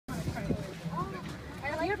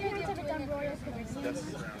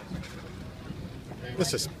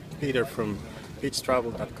This is Peter from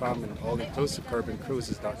PetesCruises-n-Travel.com and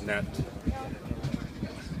allinclusivecurbencruises.net.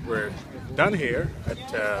 We're done here at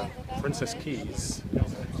Princess Cays,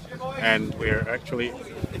 and we're actually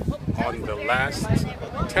on the last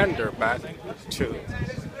tender back to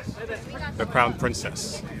the Crown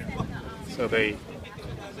Princess. So the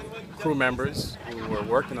crew members who were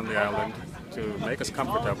working on the island to make us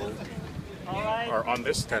comfortable are on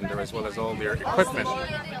this tender, as well as all their equipment.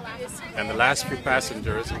 And the last few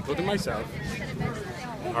passengers, including myself,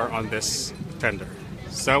 are on this tender.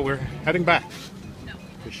 So we're heading back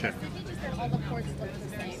to ship. All the ports look the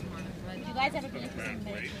same. You guys ever been to the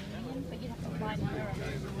Mediterranean? But you have to fly to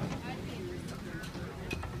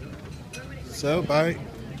Europe. So bye,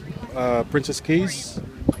 Princess Cays,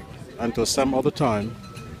 until some other time.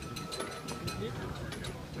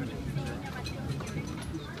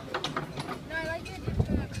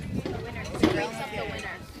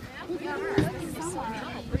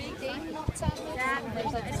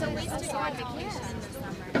 It's a waste to go on vacation this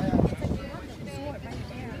summer.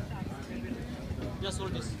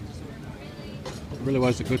 It really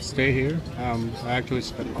was a good stay here. I actually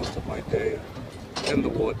spent most of my day in the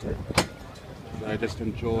water. I just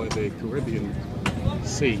enjoy the Caribbean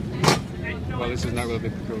Sea. Well, this is not really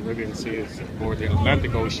the Caribbean Sea, it's more the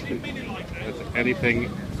Atlantic Ocean. If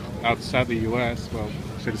anything outside the U.S., well,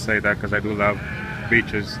 I shouldn't say that because I do love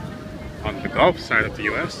beaches on the Gulf side of the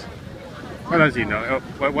U.S. But as you know,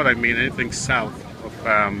 what I mean, anything south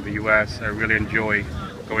of the U.S., I really enjoy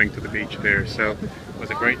going to the beach there. So it was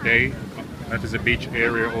a great day. That is a beach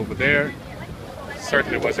area over there.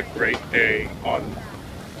 Certainly was a great day on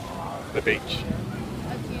the beach.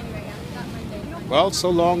 Well, so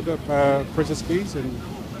long, Princess Cays, and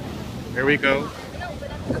here we go.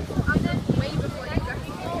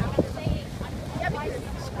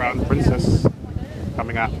 Crown Princess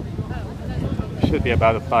coming up. Should be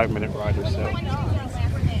about a 5-minute ride or so.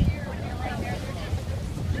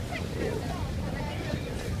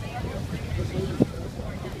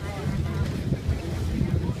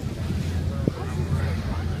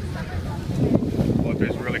 Water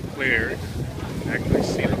is really clear. You can actually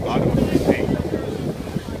see the bottom of the sea.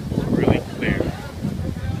 It's really clear.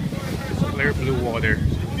 It's clear blue water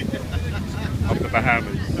of the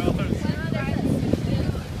Bahamas.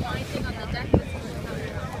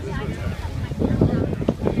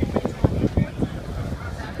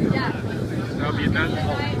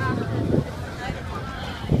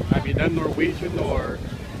 Have you done Norwegian or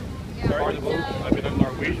Carnival? Have you done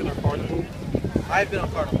Norwegian or Carnival? I've been on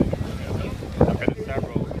Carnival. I've been to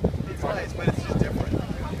several. It's nice, but it's just different.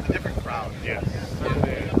 It's a different crowd. Yes.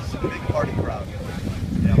 It's a big party crowd.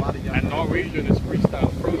 Yeah, a lot of young And Norwegian is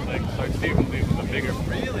freestyle cruising, so it's even a bigger.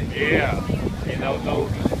 Really? Yeah. You know,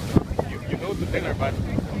 you go to dinner, but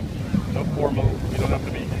no formal. You don't have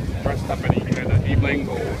to be dressed up any kind of evening,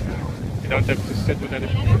 or you don't have to sit with any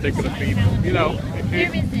particular people. You know,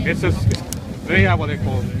 they have what they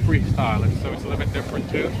call freestyle, and so it's a little bit different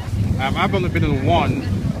too. I've only been in one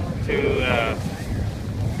to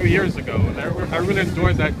 2 years ago, and I really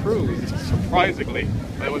enjoyed that cruise, surprisingly.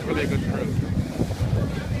 But it was really a good cruise.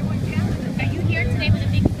 Are you here today with a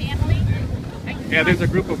big family? Yeah, there's a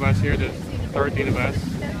group of us here, there's 13 of us.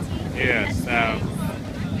 Yes,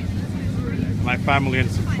 my family and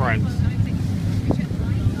some friends.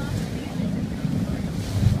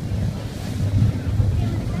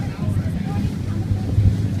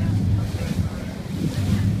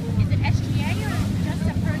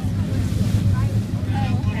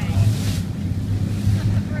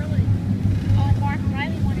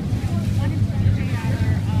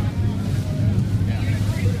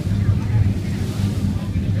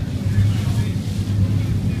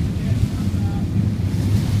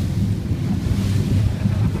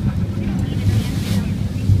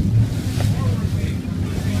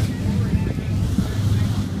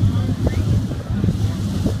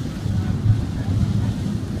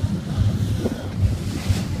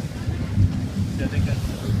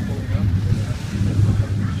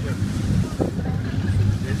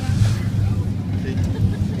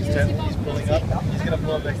 He's pulling up. He's going to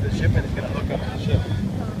pull up next to the ship and he's going to hook up to the ship.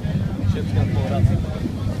 The ship's going to pull it up.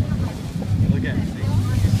 Look at it. See?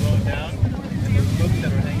 He's slowing down, and those hooks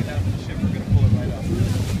that are hanging out from the ship are going to pull it right up.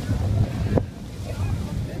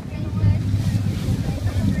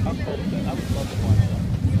 How cool is that? I would love to watch that.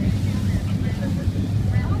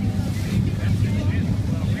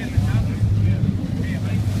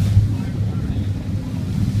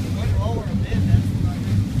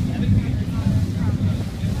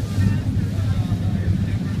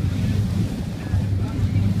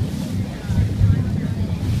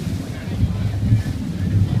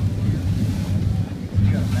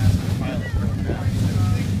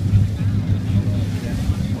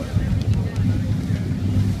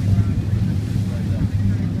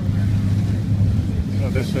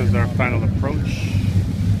 this is our final approach.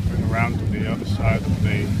 Going around to the other side of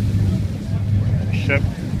the ship.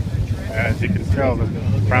 As you can tell, the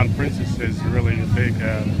Crown Princess is really a big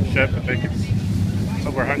ship. I think it's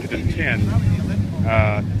over 110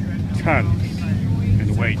 tons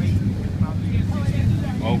in weight.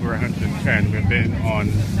 Over 110. We've been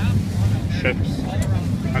on ships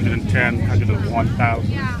 110,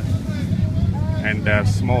 101,000 and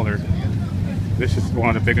smaller. This is one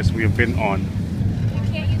of the biggest we have been on,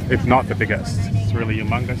 if not the biggest. It's really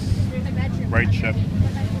humongous. Great ship.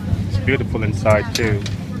 It's beautiful inside too.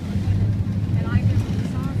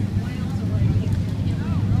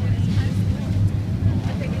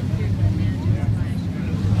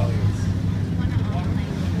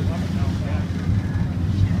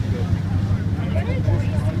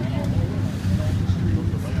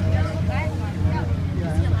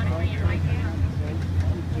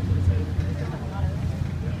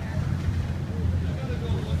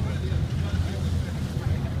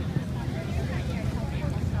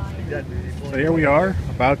 So here we are,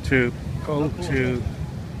 about to go to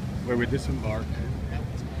where we disembark,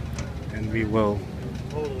 and we will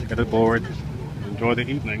get aboard, enjoy the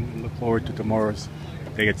evening, and look forward to tomorrow's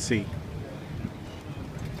day at sea.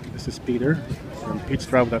 This is Peter from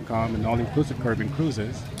PetesCruises-n-Travel and All-Inclusive Caribbean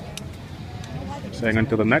Cruises, saying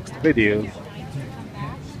until the next video,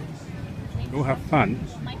 go have fun,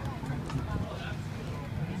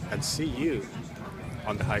 and see you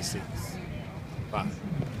on the high seas. Bye.